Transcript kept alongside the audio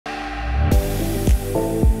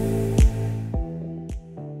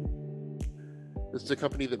This is a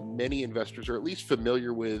company that many investors are at least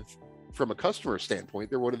familiar with from a customer standpoint.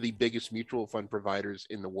 They're one of the biggest mutual fund providers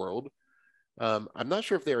in the world. I'm not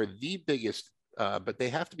sure if they are the biggest, but they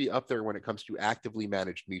have to be up there when it comes to actively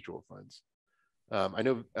managed mutual funds. I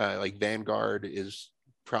know like Vanguard is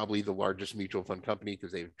probably the largest mutual fund company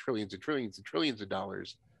because they have trillions and trillions and trillions of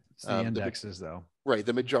dollars. It's the indexes, though. Right.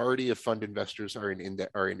 The majority of fund investors are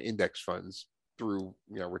in index funds through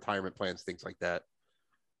retirement plans, things like that.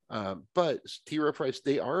 But T. Rowe Price,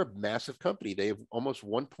 they are a massive company. They have almost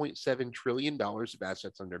 $1.7 trillion of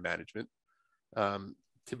assets under management.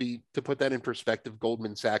 To put that in perspective,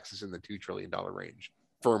 Goldman Sachs is in the $2 trillion range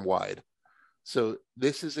firm wide. So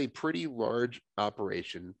this is a pretty large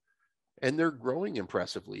operation, and they're growing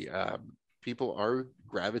impressively. People are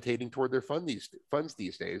gravitating toward their funds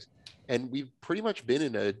these days, and we've pretty much been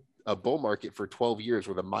in a bull market for 12 years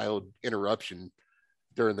with a mild interruption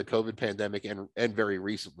during the COVID pandemic and very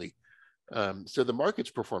recently. So the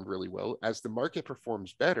market's performed really well. As the market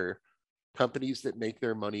performs better, companies that make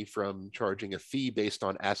their money from charging a fee based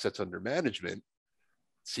on assets under management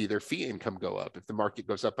see their fee income go up. If the market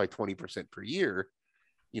goes up by 20% per year,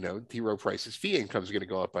 T. Rowe Price's fee income is going to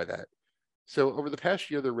go up by that. So over the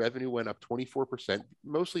past year, the revenue went up 24%,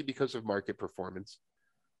 mostly because of market performance.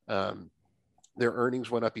 Their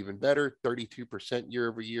earnings went up even better, 32% year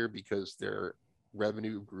over year, because their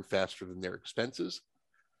revenue grew faster than their expenses.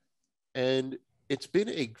 And it's been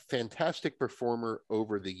a fantastic performer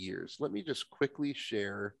over the years. Let me just quickly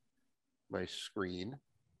share my screen.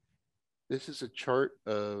 This is a chart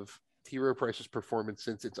of T. Rowe Price's performance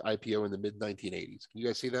since its IPO in the mid-1980s. Can you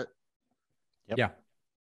guys see that? Yep. Yeah.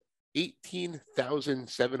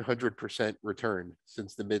 18,700% return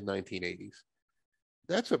since the mid-1980s.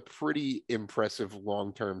 That's a pretty impressive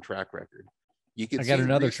long-term track record. I got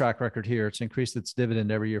another track record here. It's increased its dividend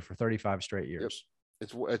every year for 35 straight years.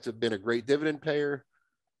 Yep. It's been a great dividend payer.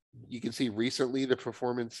 You can see recently the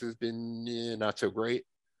performance has been not so great.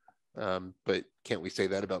 But can't we say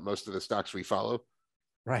that about most of the stocks we follow?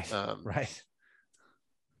 Right. Right.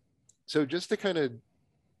 So just to kind of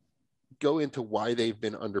go into why they've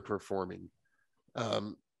been underperforming,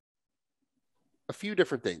 a few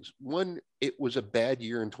different things. One, it was a bad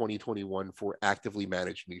year in 2021 for actively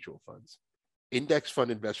managed mutual funds. Index fund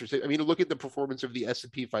investors, I mean, look at the performance of the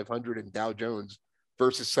S&P 500 and Dow Jones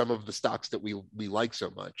versus some of the stocks that we like so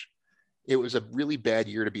much. It was a really bad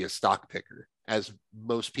year to be a stock picker, as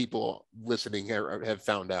most people listening have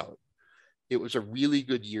found out. It was a really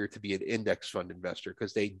good year to be an index fund investor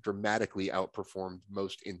because they dramatically outperformed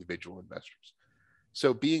most individual investors.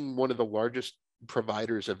 So being one of the largest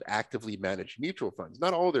providers of actively managed mutual funds,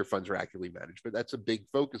 not all their funds are actively managed, but that's a big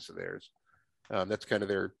focus of theirs. That's kind of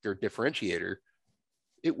their differentiator.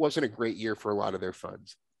 It wasn't a great year for a lot of their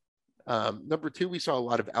funds. Number two, we saw a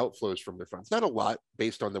lot of outflows from their funds. Not a lot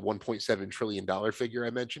based on the $1.7 trillion figure I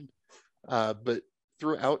mentioned, but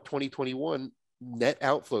throughout 2021, net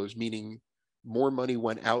outflows, meaning more money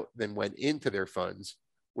went out than went into their funds,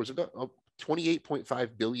 was about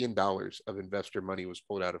 $28.5 billion of investor money was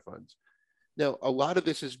pulled out of funds. Now, a lot of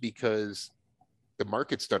this is because the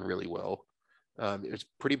market's done really well. It's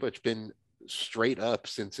pretty much been straight up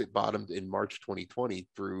since it bottomed in March 2020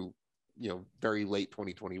 through very late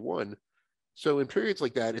 2021. So in periods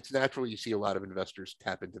like that, it's natural you see a lot of investors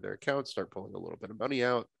tap into their accounts, start pulling a little bit of money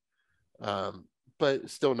out,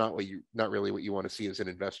 but still not really what you want to see as an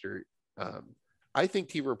investor. I think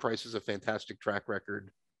T. Rowe Price is a fantastic track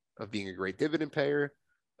record of being a great dividend payer,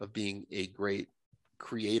 of being a great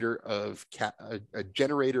creator of a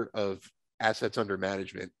generator of assets under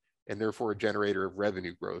management, and therefore a generator of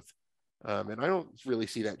revenue growth. And I don't really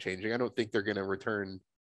see that changing. I don't think they're going to return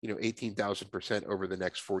 18,000% over the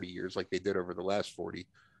next 40 years like they did over the last 40,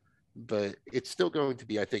 but it's still going to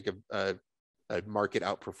be, I think, a market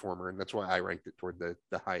outperformer, and that's why I ranked it toward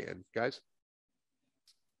the high end. Guys?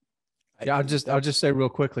 Yeah, I'll just say real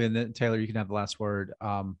quickly, and then Taylor, you can have the last word.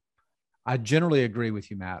 I generally agree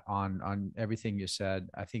with you, Matt, on everything you said.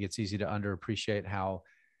 I think it's easy to underappreciate how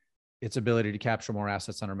its ability to capture more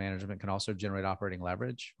assets under management can also generate operating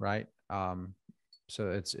leverage, right?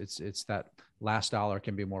 So it's that last dollar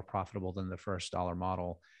can be more profitable than the first dollar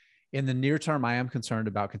model. In the near term, I am concerned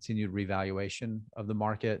about continued revaluation of the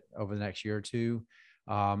market over the next year or two.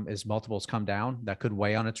 As multiples come down, that could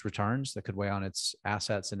weigh on its returns, that could weigh on its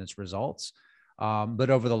assets and its results. But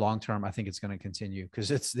over the long term, I think it's going to continue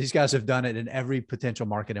because these guys have done it in every potential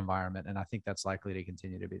market environment. And I think that's likely to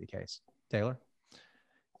continue to be the case. Taylor?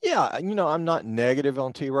 Yeah, I'm not negative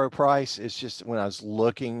on T. Rowe Price. It's just when I was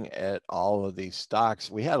looking at all of these stocks,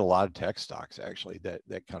 we had a lot of tech stocks actually that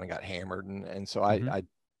kind of got hammered. And so I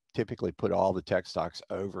typically put all the tech stocks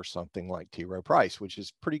over something like T. Rowe Price, which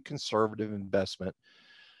is pretty conservative investment.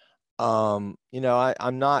 You know,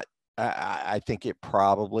 I'm not. I think it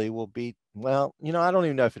probably will beat. Well, you know, I don't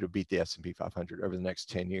even know if it'll beat the S&P 500 over the next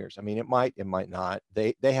 10 years. I mean, it might not.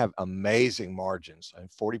 They have amazing margins, and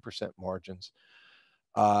 40% margins.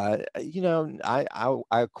 You know,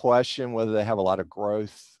 I question whether they have a lot of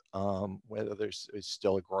growth, whether it's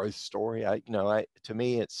still a growth story. You know, to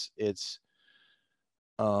me, it's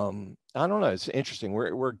I don't know. It's interesting.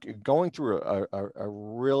 We're going through a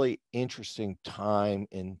really interesting time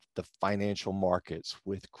in the financial markets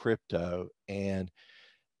with crypto. And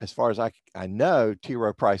as far as I know, T.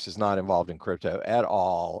 Rowe Price is not involved in crypto at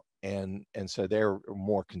all. And so they're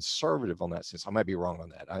more conservative on that sense. I might be wrong on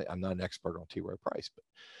that. I'm not an expert on T. Rowe Price,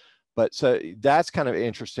 but so that's kind of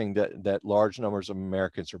interesting that large numbers of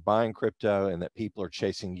Americans are buying crypto and that people are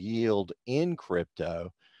chasing yield in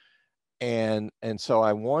crypto. And so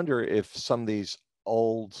I wonder if some of these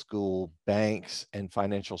old school banks and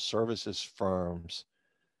financial services firms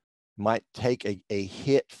might take a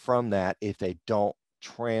hit from that if they don't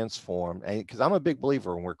transform. And because I'm a big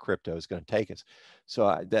believer in where crypto is going to take us.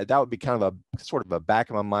 So that would be kind of a sort of a back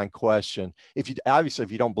of my mind question. If you obviously,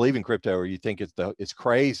 if you don't believe in crypto or you think it's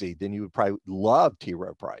crazy, then you would probably love T.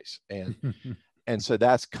 Rowe Price. And so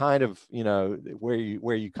that's kind of, you know, where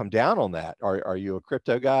you come down on that. Are you a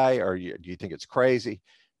crypto guy, or do you think it's crazy?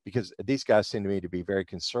 Because these guys seem to me to be very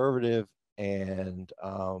conservative, and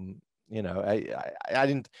you know, I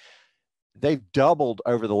didn't. They've doubled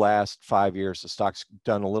over the last 5 years. The stock's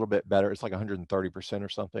done a little bit better. It's like 130% or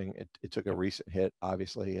something. It took a recent hit,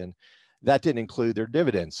 obviously, and that didn't include their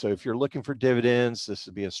dividends. So if you're looking for dividends, this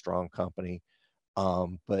would be a strong company.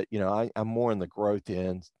 But you know, I'm more in the growth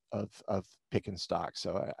end of picking stocks.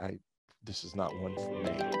 So this is not one for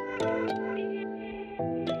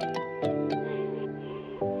me.